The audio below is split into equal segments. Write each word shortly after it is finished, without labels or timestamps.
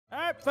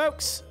right,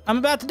 folks, I'm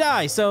about to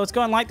die, so let's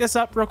go and light this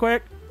up real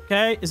quick.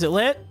 Okay, is it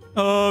lit?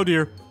 Oh,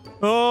 dear.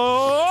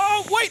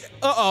 Oh, wait.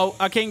 Uh-oh,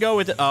 I can't go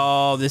with it.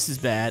 Oh, this is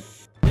bad.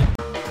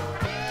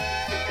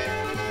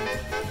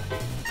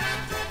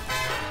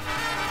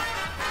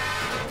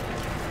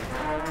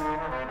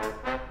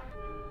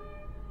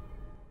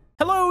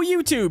 Hello,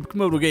 YouTube.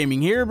 Camodo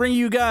Gaming here, bringing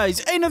you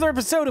guys another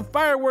episode of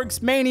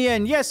Fireworks Mania.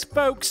 And yes,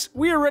 folks,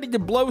 we are ready to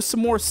blow some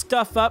more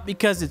stuff up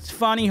because it's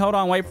funny. Hold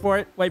on, wait for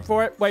it, wait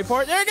for it, wait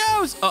for it. There it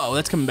goes. Uh-oh,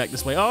 that's coming back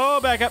this way.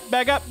 Oh, back up,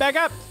 back up, back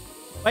up.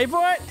 Wait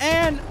for it,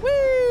 and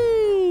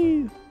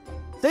whee!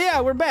 So yeah,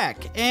 we're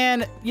back.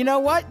 And you know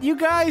what? You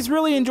guys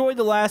really enjoyed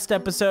the last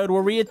episode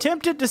where we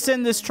attempted to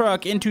send this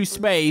truck into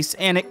space,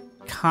 and it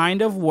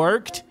kind of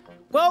worked.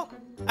 Well,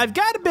 I've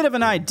got a bit of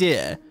an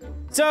idea.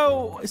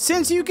 So,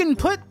 since you can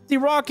put the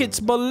rockets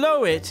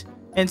below it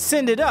and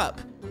send it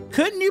up,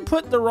 couldn't you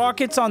put the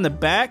rockets on the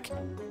back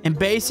and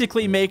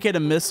basically make it a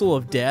missile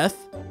of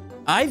death?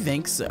 I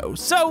think so.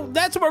 So,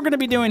 that's what we're going to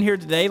be doing here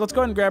today. Let's go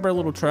ahead and grab our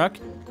little truck.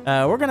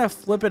 We're going to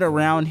flip it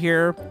around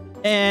here.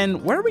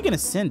 And where are we going to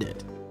send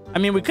it? I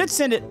mean, we could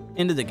send it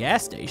into the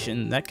gas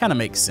station. That kind of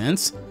makes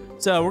sense.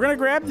 So, we're going to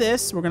grab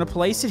this. We're going to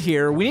place it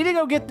here. We need to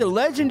go get the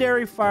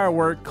legendary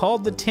firework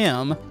called the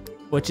Tim,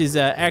 which is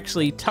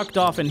actually tucked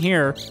off in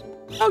here.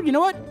 Oh, you know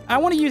what? I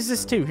want to use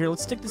this too. Here,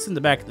 let's stick this in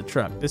the back of the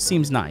truck. This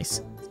seems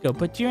nice. Let's go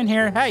put you in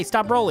here. Hey,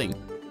 stop rolling.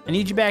 I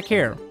need you back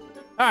here.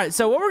 All right,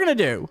 so what we're going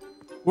to do,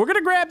 we're going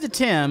to grab the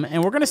Tim,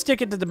 and we're going to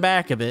stick it to the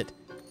back of it,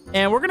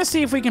 and we're going to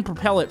see if we can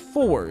propel it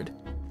forward.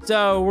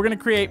 So we're going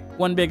to create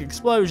one big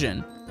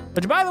explosion.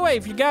 But by the way,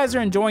 if you guys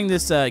are enjoying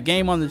this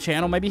game on the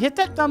channel, maybe hit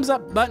that thumbs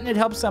up button. It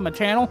helps out my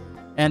channel.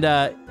 And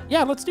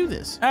yeah, let's do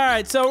this. All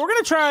right, so we're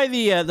gonna try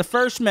the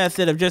first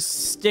method of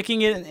just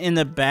sticking it in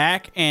the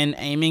back and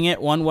aiming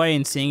it one way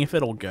and seeing if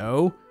it'll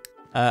go.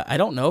 I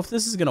don't know if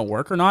this is gonna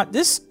work or not.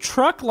 This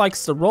truck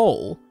likes to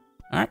roll.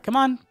 All right, come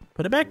on,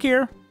 put it back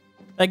here.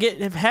 Like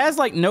it has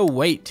like no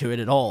weight to it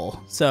at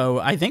all. So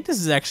I think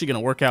this is actually gonna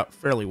work out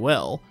fairly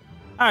well.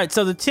 All right,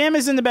 so the Tim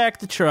is in the back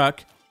of the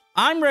truck.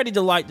 I'm ready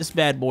to light this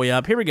bad boy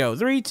up. Here we go,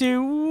 3,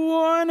 2,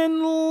 1,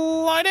 and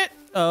light it.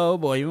 Oh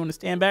boy, you wanna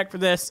stand back for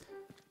this?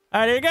 All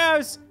right, here it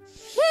goes.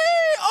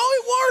 Whee! Oh,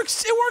 it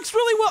works. It works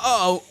really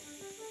well.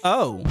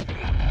 Uh-oh.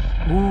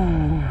 Oh.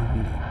 Ooh.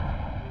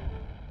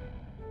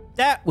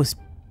 That was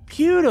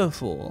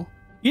beautiful.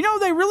 You know,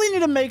 they really need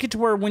to make it to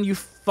where when you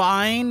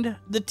find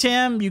the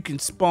Tim, you can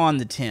spawn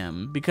the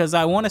Tim, because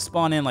I want to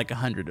spawn in like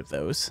 100 of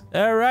those.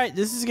 All right,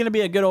 this is going to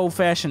be a good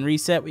old-fashioned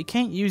reset. We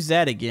can't use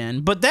that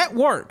again, but that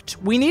worked.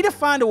 We need to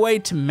find a way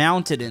to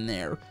mount it in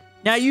there.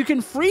 Now, you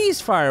can freeze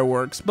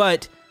fireworks,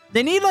 but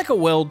they need like a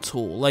weld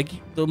tool. Like,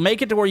 they'll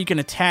make it to where you can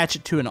attach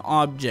it to an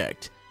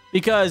object,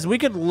 because we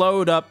could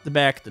load up the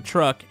back of the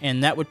truck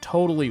and that would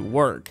totally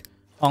work.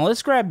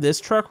 Let's grab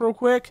this truck real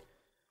quick.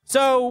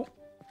 So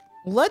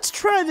let's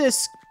try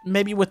this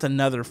maybe with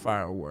another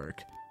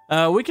firework.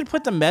 We could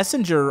put the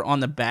messenger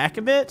on the back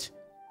of it.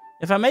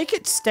 If I make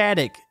it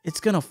static, it's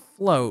gonna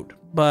float,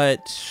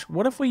 but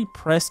what if we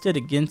pressed it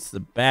against the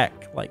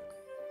back like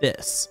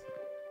this?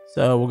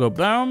 So we'll go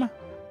boom,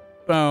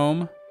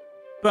 boom,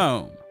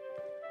 boom.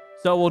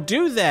 So we'll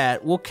do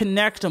that. We'll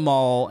connect them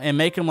all and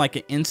make them like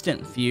an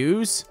instant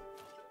fuse.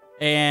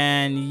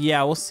 And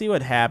yeah, we'll see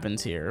what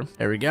happens here.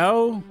 There we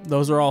go.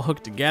 Those are all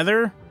hooked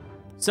together.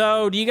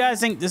 So do you guys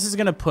think this is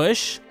gonna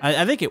push?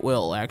 I think it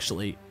will,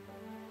 actually.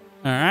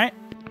 All right.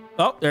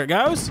 Oh, there it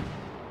goes.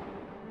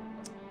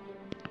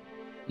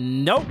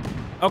 Nope.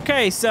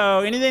 Okay, so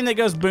anything that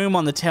goes boom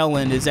on the tail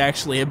end is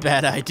actually a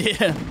bad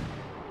idea.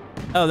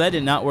 Oh, that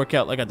did not work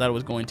out like I thought it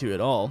was going to at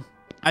all.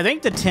 I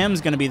think the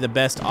Tim's gonna be the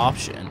best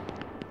option.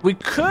 We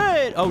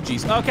could, oh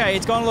geez, okay,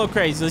 it's going a little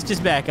crazy. Let's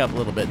just back up a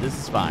little bit. This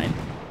is fine.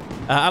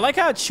 I like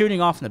how it's shooting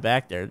off in the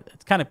back there.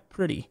 It's kind of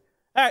pretty.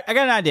 All right, I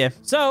got an idea.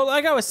 So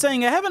like I was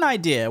saying, I have an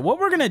idea. What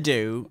we're gonna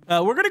do,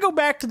 we're gonna go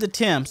back to the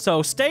Tim.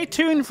 So stay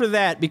tuned for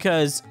that,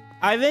 because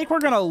I think we're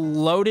gonna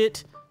load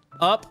it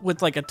up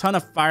with like a ton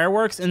of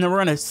fireworks, and then we're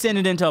gonna send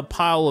it into a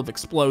pile of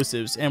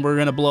explosives, and we're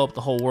gonna blow up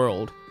the whole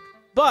world.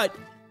 But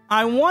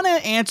I wanna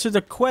answer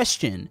the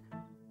question,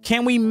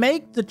 can we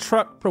make the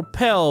truck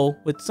propel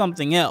with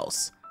something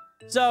else?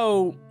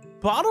 So,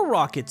 bottle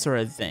rockets are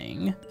a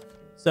thing.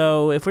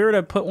 So, if we were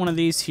to put one of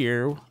these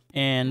here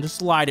and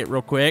just light it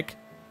real quick.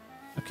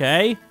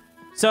 Okay.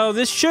 So,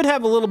 this should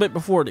have a little bit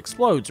before it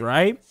explodes,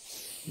 right?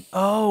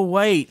 Oh,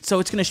 wait. So,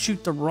 it's going to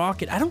shoot the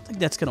rocket. I don't think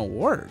that's going to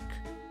work.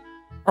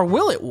 Or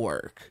will it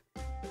work?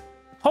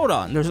 Hold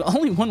on. There's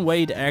only one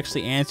way to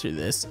actually answer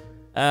this.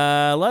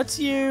 Let's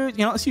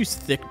use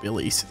thick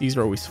billies. These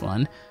are always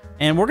fun.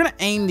 And we're going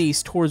to aim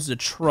these towards the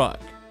truck.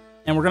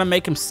 And we're going to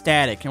make them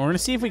static, and we're going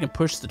to see if we can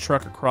push the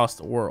truck across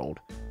the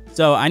world.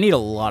 So I need a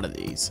lot of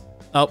these.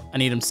 Oh, I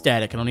need them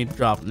static. I don't need to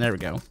drop them. There we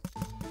go.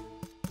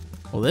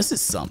 Well, this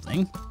is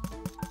something.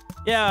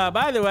 Yeah,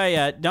 by the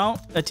way, don't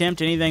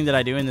attempt anything that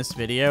I do in this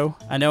video.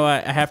 I know I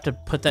have to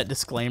put that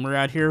disclaimer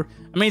out here.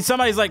 I mean,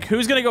 somebody's like,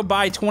 who's gonna go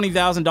buy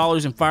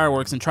 $20,000 in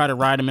fireworks and try to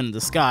ride them into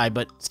the sky?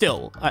 But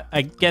still,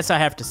 I guess I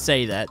have to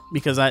say that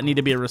because I need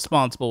to be a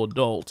responsible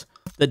adult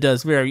that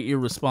does very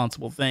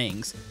irresponsible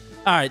things.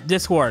 All right,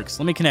 this works.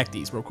 Let me connect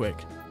these real quick.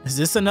 Is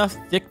this enough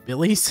thick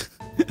billies?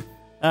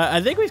 I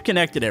think we've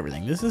connected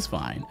everything. This is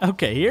fine.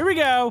 Okay, here we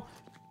go.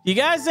 You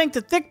guys think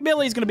the thick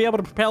billy's gonna be able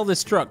to propel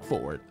this truck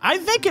forward? I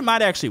think it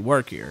might actually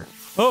work here.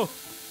 Oh,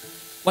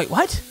 wait,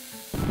 what?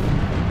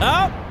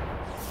 Oh,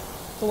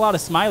 it's a lot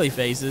of smiley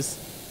faces.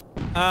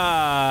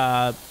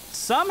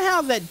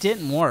 Somehow that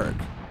didn't work.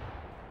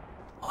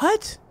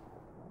 What?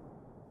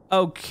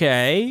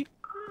 Okay.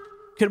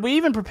 Could we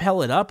even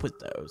propel it up with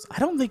those? I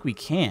don't think we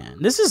can.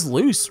 This is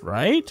loose,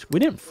 right?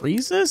 We didn't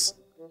freeze this?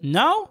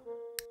 No?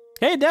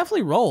 Okay, it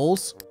definitely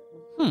rolls.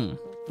 Do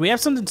we have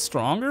something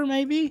stronger,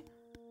 maybe?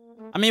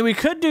 I mean, we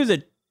could do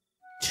the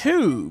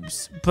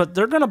tubes, but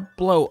they're gonna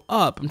blow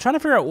up. I'm trying to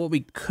figure out what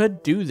we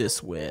could do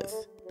this with.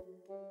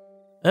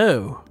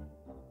 Oh.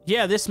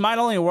 Yeah, this might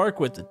only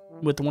work with the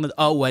one of the,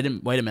 oh, wait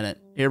a minute.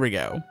 Here we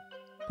go.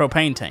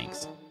 Propane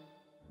tanks.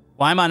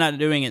 Why am I not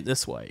doing it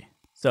this way?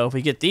 So if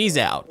we get these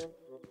out,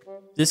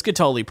 this could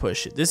totally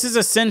push it. This is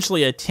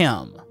essentially a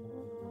TIM.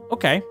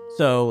 Okay,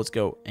 so let's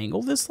go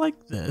angle this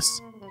like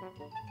this.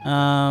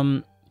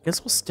 I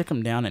guess we'll stick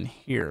them down in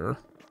here.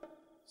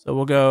 So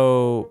we'll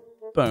go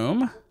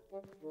boom.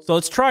 So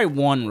let's try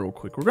one real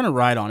quick. We're gonna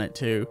ride on it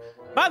too.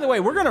 By the way,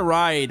 we're gonna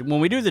ride, when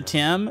we do the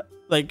TIM,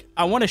 like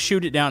I wanna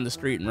shoot it down the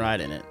street and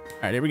ride in it. All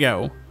right, here we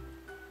go.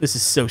 This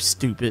is so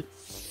stupid.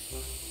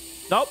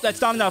 Nope, that's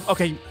not enough.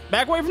 Okay,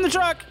 back away from the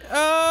truck.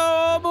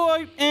 Oh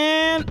boy,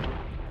 and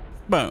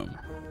boom.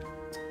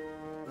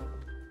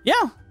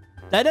 Yeah,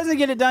 that doesn't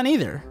get it done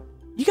either.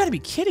 You gotta be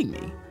kidding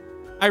me.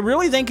 I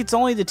really think it's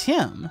only the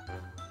TIM.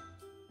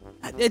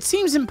 It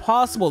seems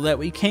impossible that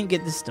we can't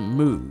get this to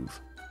move.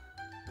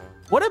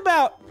 What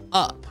about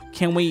up?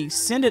 Can we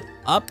send it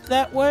up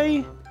that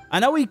way? I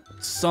know we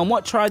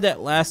somewhat tried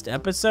that last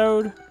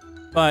episode,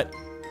 but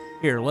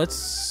here,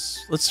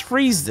 let's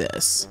freeze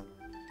this.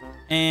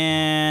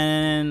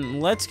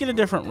 And let's get a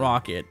different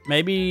rocket.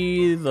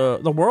 Maybe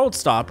the World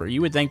Stopper.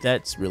 You would think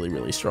that's really,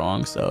 really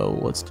strong. So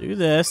let's do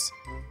this.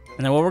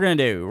 And then what we're gonna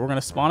do, we're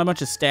gonna spawn a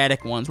bunch of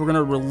static ones. We're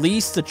gonna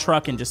release the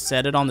truck and just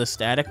set it on the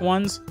static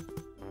ones.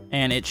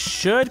 And it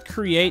should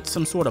create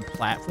some sort of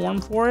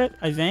platform for it,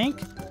 I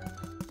think.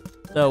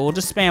 So we'll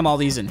just spam all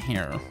these in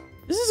here.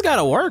 This has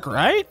gotta work,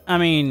 right? I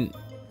mean,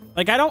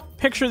 like I don't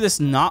picture this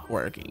not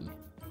working.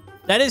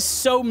 That is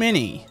so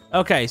many.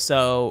 Okay,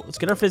 so let's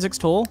get our physics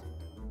tool.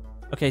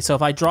 Okay, so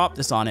if I drop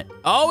this on it,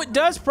 oh, it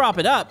does prop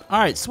it up. All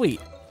right, sweet.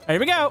 All right, here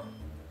we go.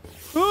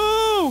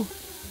 Ooh,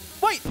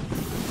 wait.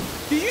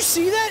 Did you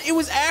see that? It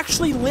was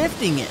actually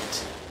lifting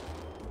it.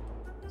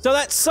 So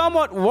that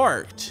somewhat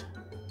worked.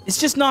 It's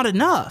just not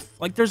enough.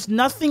 Like there's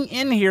nothing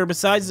in here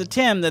besides the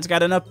TIM that's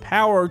got enough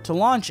power to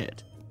launch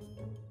it.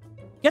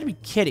 You gotta be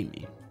kidding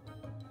me.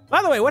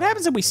 By the way, what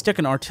happens if we stick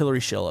an artillery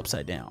shell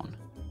upside down?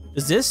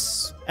 Does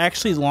this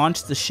actually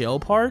launch the shell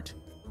part?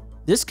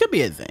 This could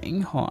be a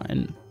thing. Hold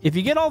on. If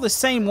you get all the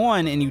same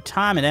one and you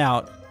time it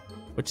out,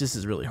 which this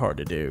is really hard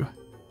to do.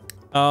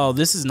 Oh,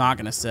 this is not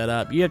gonna set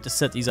up. You have to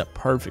set these up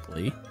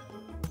perfectly. You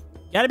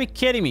gotta be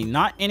kidding me.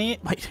 Not any,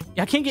 like,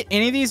 I can't get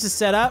any of these to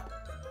set up.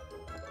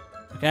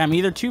 Okay, I'm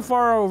either too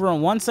far over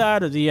on one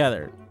side or the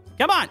other.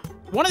 Come on.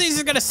 One of these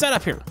is gonna set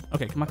up here.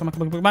 Okay, come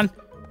on.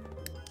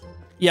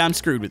 Yeah, I'm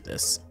screwed with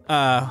this.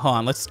 Hold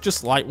on, let's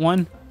just light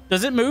one.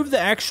 Does it move the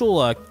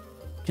actual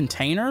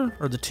container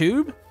or the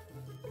tube?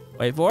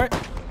 Wait for it.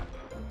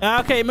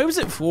 Okay, it moves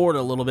it forward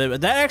a little bit,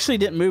 but that actually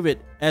didn't move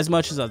it as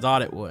much as I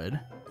thought it would.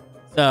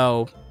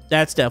 So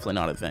that's definitely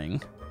not a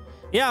thing.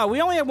 Yeah,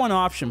 we only have one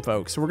option,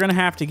 folks. So we're gonna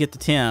have to get the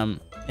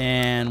TIM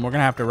and we're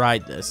gonna have to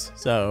ride this.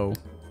 So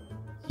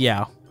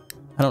yeah,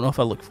 I don't know if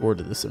I look forward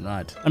to this or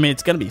not. I mean,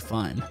 it's gonna be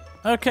fun.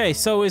 Okay,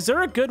 so is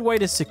there a good way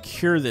to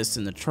secure this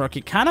in the truck?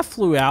 It kind of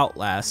flew out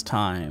last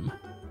time.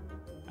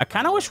 I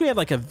kind of wish we had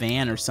like a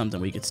van or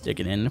something we could stick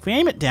it in. If we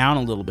aim it down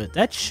a little bit,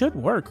 that should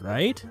work,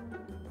 right?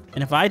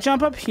 And if I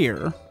jump up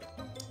here,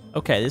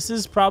 okay, this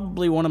is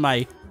probably one of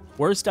my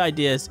worst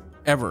ideas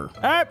ever.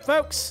 All right,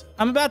 folks,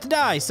 I'm about to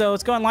die, so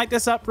let's go and light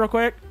this up real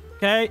quick.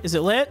 Okay, is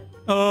it lit?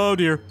 Oh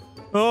dear.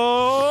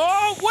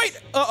 Oh, wait.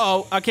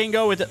 Uh-oh, I can't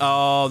go with it.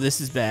 Oh,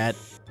 this is bad.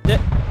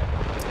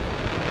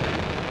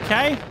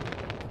 Okay.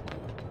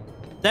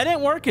 That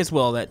didn't work as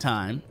well that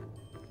time.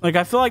 Like,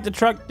 I feel like the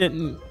truck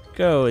didn't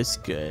go as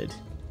good.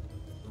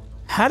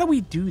 How do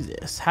we do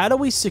this? How do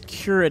we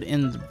secure it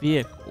in the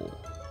vehicle?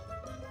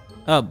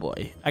 Oh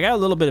boy, I got a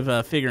little bit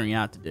of figuring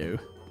out to do.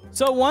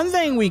 So one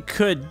thing we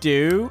could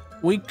do,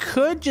 we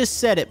could just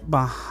set it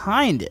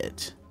behind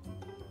it.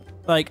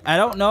 Like, I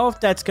don't know if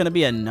that's gonna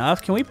be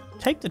enough. Can we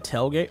take the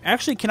tailgate?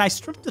 Actually, can I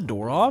strip the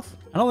door off?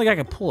 I don't think I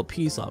can pull a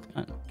piece off.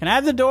 Can I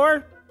have the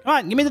door? Come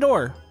on, give me the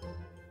door.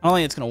 I don't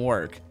think it's gonna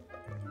work.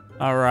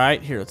 All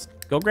right, here, let's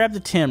go grab the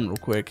TIM real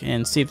quick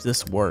and see if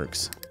this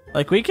works.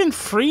 Like, we can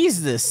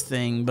freeze this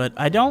thing, but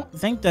I don't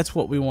think that's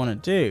what we want to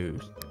do.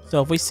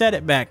 So if we set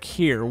it back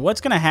here,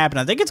 what's going to happen?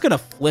 I think it's going to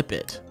flip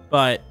it.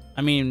 But,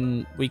 I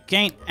mean, we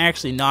can't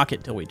actually knock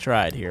it till we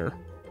try it here.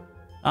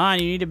 You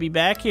need to be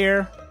back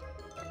here.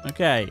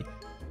 Okay.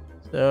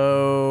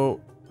 So,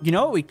 you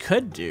know what we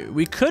could do?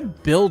 We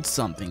could build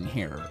something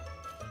here.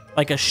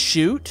 Like a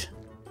chute.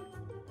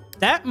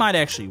 That might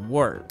actually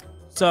work.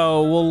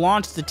 So we'll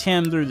launch the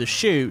Tim through the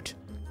chute.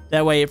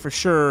 That way it for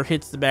sure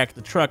hits the back of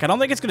the truck. I don't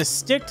think it's going to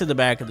stick to the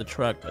back of the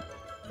truck, but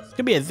it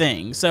could be a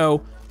thing. So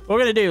what we're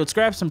going to do, let's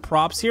grab some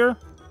props here.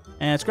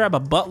 And let's grab a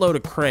buttload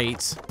of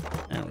crates.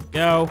 There we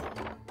go.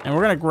 And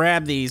we're going to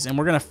grab these and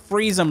we're going to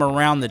freeze them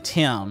around the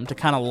Tim to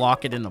kind of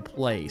lock it into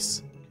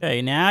place.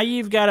 Okay, now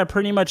you've got to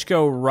pretty much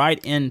go right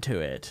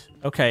into it.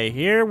 Okay,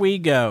 here we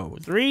go.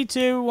 3,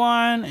 2,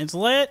 1, it's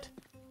lit.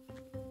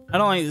 I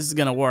don't think this is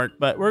going to work,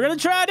 but we're going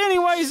to try it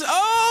anyways.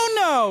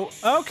 Oh,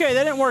 no. Okay,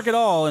 that didn't work at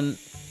all. And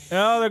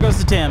oh, there goes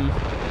the Tim.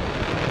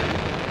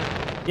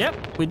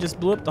 Yep, we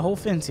just blew up the whole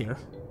fence here.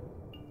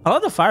 I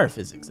love the fire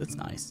physics. That's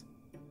nice.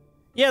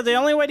 Yeah, the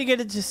only way to get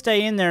it to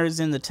stay in there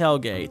is in the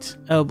tailgate.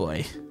 Oh,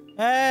 boy.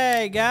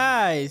 Hey,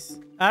 guys.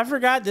 I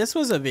forgot this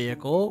was a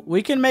vehicle.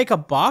 We can make a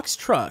box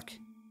truck.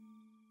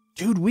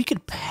 Dude, we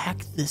could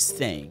pack this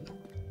thing.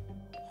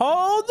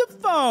 Hold the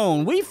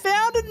phone. We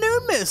found a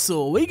new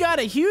missile. We got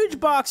a huge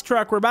box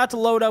truck we're about to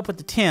load up with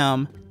the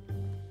Tim.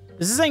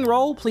 Does this thing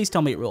roll? Please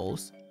tell me it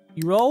rolls.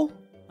 You roll?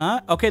 Huh?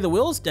 Okay, the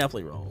wheels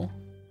definitely roll.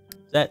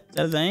 Is that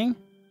a thing?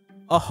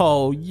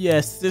 Oh,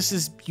 yes. This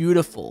is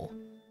beautiful.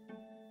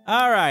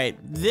 All right.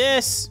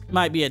 This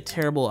might be a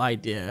terrible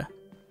idea.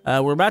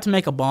 We're about to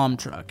make a bomb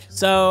truck.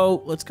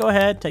 So let's go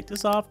ahead. Take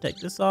this off. Take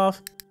this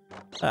off.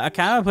 I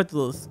kind of put the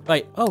little...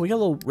 Wait. Oh, we got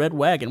a little red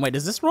wagon. Wait,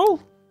 does this roll?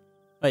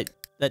 Wait.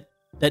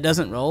 That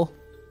doesn't roll.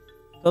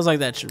 Feels like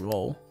that should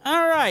roll.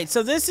 All right,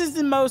 so this is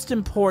the most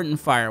important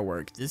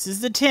firework. This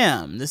is the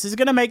Tim. This is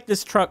gonna make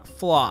this truck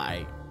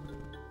fly.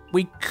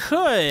 We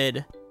could...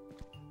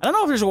 I don't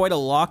know if there's a way to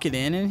lock it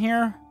in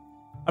here.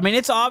 I mean,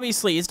 it's not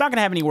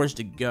gonna have anywhere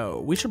to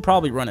go. We should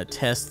probably run a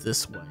test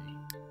this way.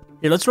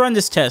 Here, let's run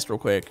this test real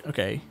quick.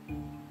 Okay.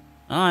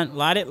 On,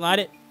 light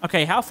it.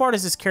 Okay, how far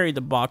does this carry the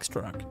box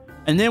truck?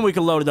 And then we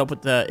can load it up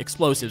with the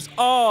explosives.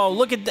 Oh,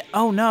 look at that.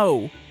 Oh,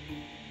 no.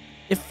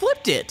 It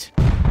flipped it.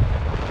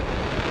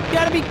 You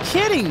gotta be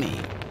kidding me.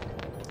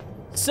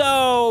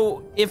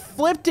 So it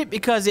flipped it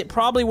because it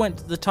probably went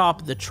to the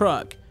top of the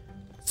truck.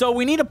 So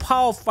we need a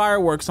pile of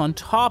fireworks on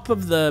top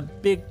of the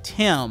big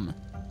Tim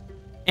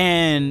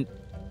and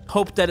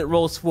hope that it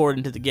rolls forward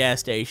into the gas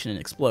station and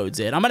explodes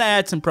it. I'm gonna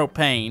add some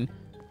propane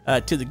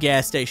to the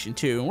gas station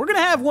too. And we're gonna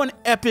have one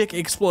epic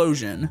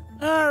explosion.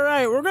 All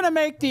right, we're gonna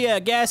make the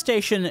gas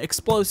station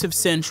explosive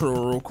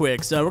central real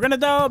quick. So we're gonna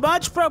throw a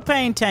bunch of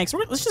propane tanks.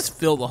 Let's just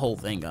fill the whole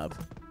thing up.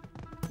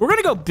 We're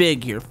gonna go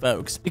big here,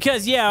 folks,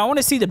 because yeah, I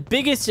wanna see the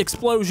biggest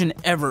explosion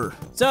ever.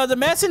 So the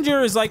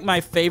messenger is like my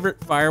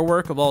favorite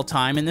firework of all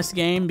time in this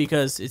game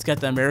because it's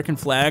got the American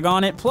flag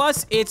on it.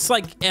 Plus it's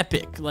like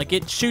epic, like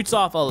it shoots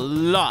off a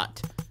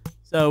lot.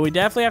 So we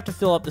definitely have to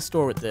fill up the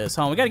store with this.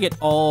 We gotta get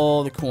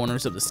all the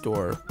corners of the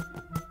store.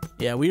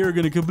 Yeah, we are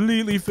gonna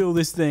completely fill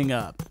this thing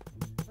up.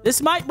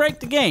 This might break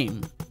the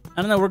game.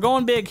 I don't know, we're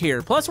going big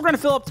here. Plus we're gonna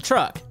fill up the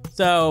truck.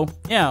 So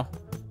yeah,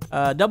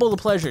 double the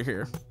pleasure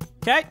here.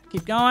 Okay,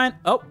 keep going.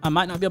 Oh, I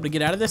might not be able to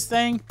get out of this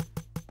thing.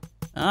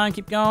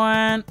 Keep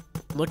going.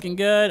 Looking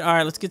good. All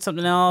right, let's get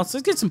something else.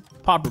 Let's get some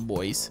popper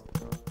boys.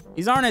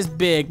 These aren't as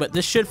big, but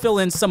this should fill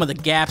in some of the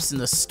gaps in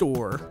the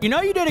store. You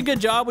know you did a good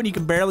job when you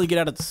can barely get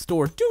out of the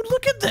store. Dude,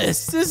 look at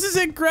this. This is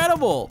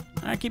incredible.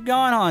 All right, keep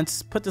going on.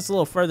 Let's put this a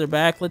little further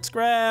back. Let's do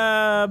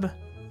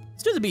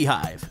the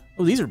beehive.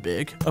 Oh, these are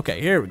big. Okay,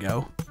 here we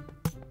go.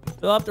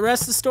 Fill up the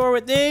rest of the store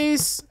with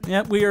these.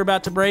 Yep, we are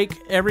about to break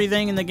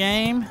everything in the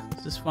game.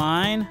 This is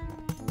fine.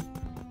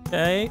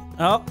 Okay.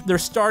 Oh, they're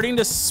starting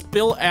to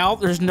spill out.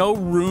 There's no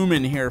room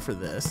in here for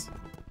this.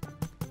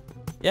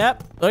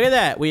 Yep, look at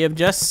that. We have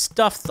just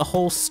stuffed the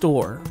whole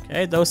store.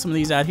 Okay, throw some of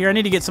these out here. I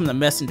need to get some of the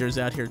messengers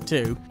out here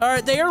too. All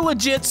right, they are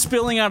legit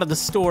spilling out of the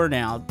store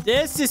now.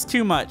 This is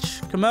too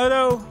much.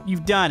 Camodo,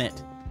 you've done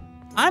it.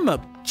 I'm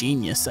a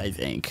genius, I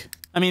think.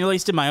 I mean, at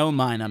least in my own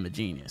mind, I'm a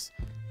genius.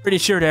 Pretty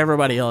sure to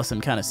everybody else,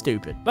 I'm kind of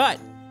stupid. But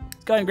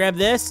let's go ahead and grab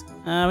this.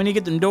 We need to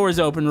get them doors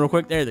open real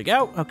quick. There they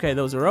go. Okay,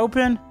 those are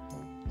open.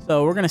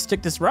 So we're going to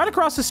stick this right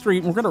across the street,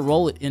 and we're going to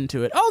roll it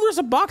into it. Oh, there's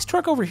a box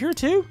truck over here,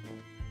 too.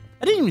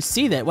 I didn't even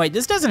see that. Wait,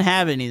 this doesn't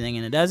have anything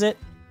in it, does it?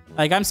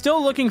 Like, I'm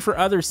still looking for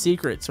other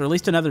secrets, or at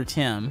least another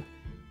Tim.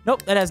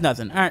 Nope, that has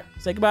nothing. All right,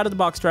 say goodbye to the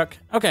box truck.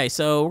 Okay,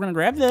 so we're going to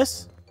grab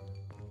this.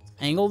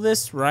 Angle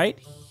this right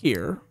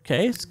here.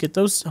 Okay, let's get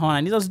those. Hold on,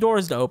 I need those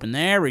doors to open.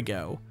 There we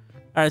go. All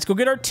right, let's go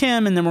get our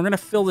Tim, and then we're going to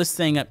fill this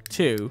thing up,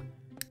 too.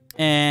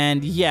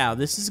 And, yeah,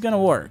 this is going to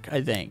work,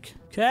 I think.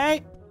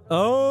 Okay.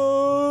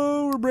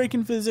 Oh, we're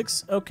breaking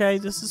physics. Okay,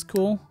 this is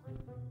cool.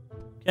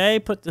 Okay,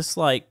 put this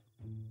like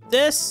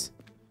this.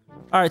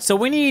 All right, so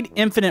we need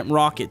infinite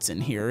rockets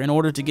in here in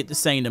order to get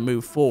this thing to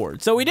move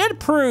forward. So we did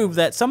prove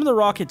that some of the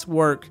rockets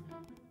work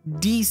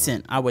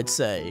decent, I would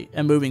say,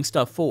 at moving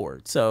stuff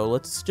forward. So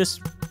let's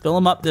just fill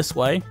them up this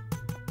way.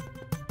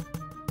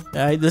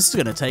 Okay, this is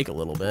gonna take a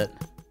little bit.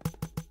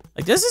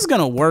 Like, this is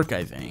gonna work,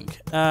 I think.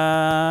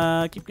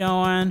 Keep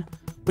going.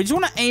 We just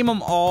wanna aim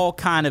them all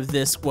kind of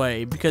this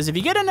way, because if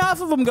you get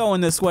enough of them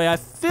going this way, I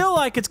feel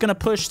like it's gonna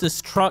push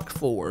this truck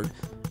forward.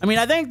 I mean,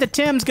 I think the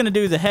Tim's gonna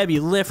do the heavy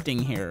lifting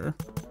here,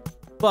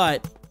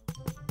 but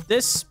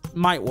this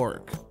might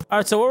work. All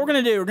right, so what we're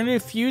gonna do, we're gonna do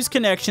fuse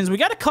connections. We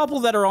got a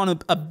couple that are on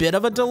a bit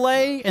of a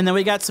delay, and then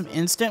we got some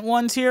instant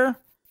ones here.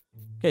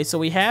 Okay, so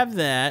we have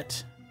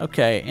that.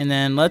 Okay, and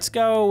then let's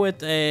go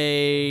with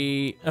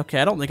a... Okay,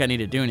 I don't think I need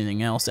to do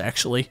anything else,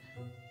 actually.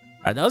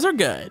 All right, those are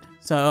good.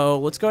 So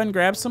let's go ahead and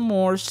grab some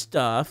more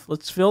stuff.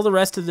 Let's fill the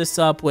rest of this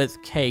up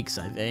with cakes,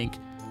 I think.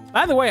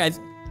 By the way,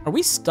 are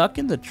we stuck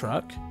in the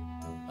truck?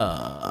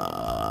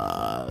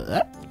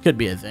 That could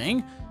be a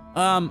thing.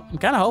 I'm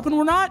kind of hoping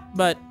we're not,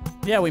 but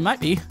yeah, we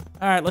might be.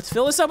 All right, let's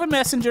fill this up with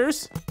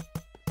messengers.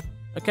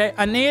 Okay,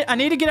 I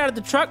need to get out of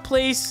the truck,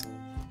 please.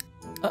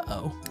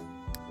 Uh-oh.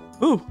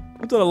 Ooh,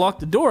 I thought I locked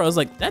the door. I was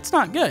like, that's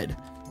not good.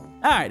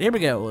 All right, here we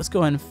go. Let's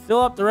go ahead and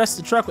fill up the rest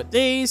of the truck with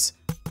these.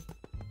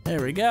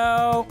 There we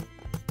go.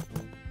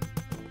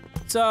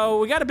 So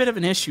we got a bit of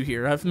an issue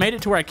here. I've made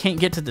it to where I can't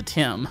get to the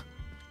Tim.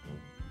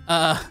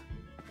 Yeah.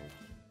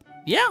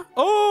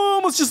 Oh,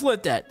 almost just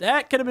lit that.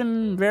 That could have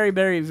been very,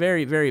 very,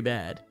 very, very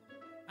bad.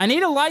 I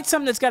need to light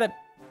something that's got a...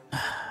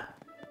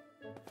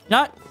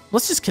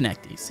 Let's just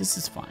connect these. This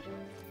is fine.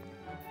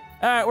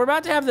 All right, we're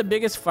about to have the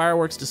biggest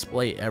fireworks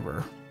display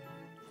ever.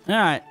 All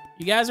right,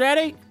 you guys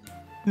ready?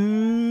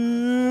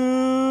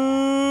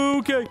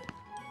 Okay.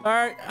 All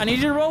right, I need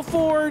you to roll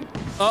forward.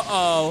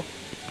 Uh-oh.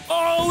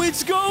 Oh,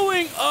 it's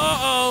going.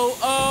 Uh-oh.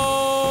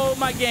 Oh,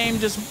 my game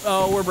just...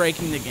 Oh, we're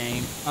breaking the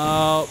game.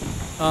 Oh.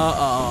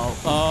 Uh-oh.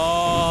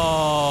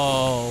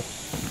 Oh.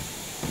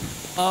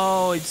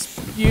 Oh, it's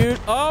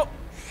beautiful. Oh.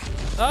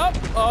 Oh.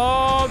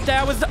 Oh,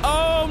 that was...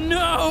 Oh,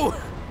 no.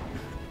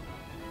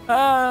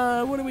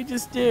 What did we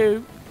just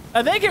do?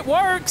 I think it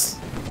works.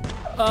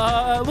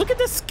 Look at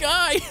the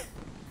sky.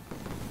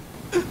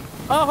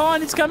 Oh,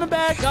 hon, it's coming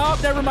back. Oh,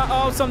 never mind.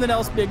 Oh, something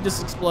else big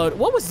just exploded.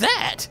 What was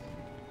that?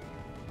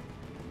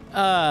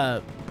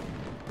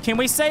 Can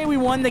we say we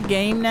won the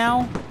game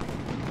now?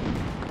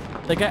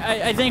 Like,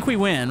 I think we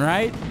win,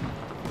 right?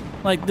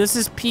 Like, this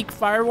is peak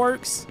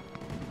fireworks.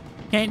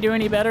 Can't do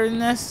any better than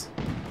this.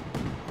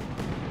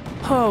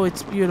 Oh,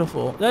 it's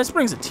beautiful. This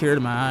brings a tear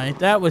to my eye.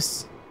 That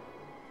was...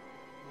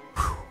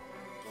 Whew,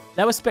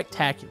 that was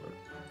spectacular.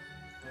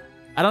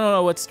 I don't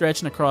know what's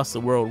stretching across the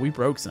world. We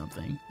broke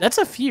something. That's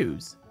a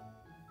fuse.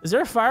 Is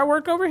there a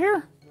firework over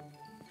here?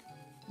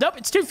 Nope,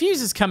 it's two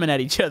fuses coming at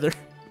each other.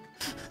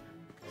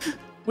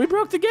 We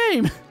broke the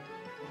game.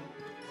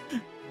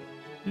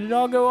 Did it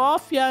all go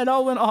off? Yeah, it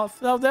all went off.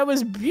 Oh, that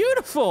was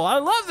beautiful. I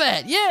love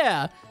that.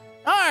 Yeah.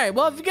 All right.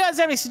 Well, if you guys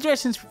have any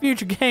suggestions for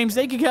future games,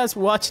 thank you guys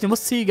for watching, and we'll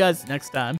see you guys next time.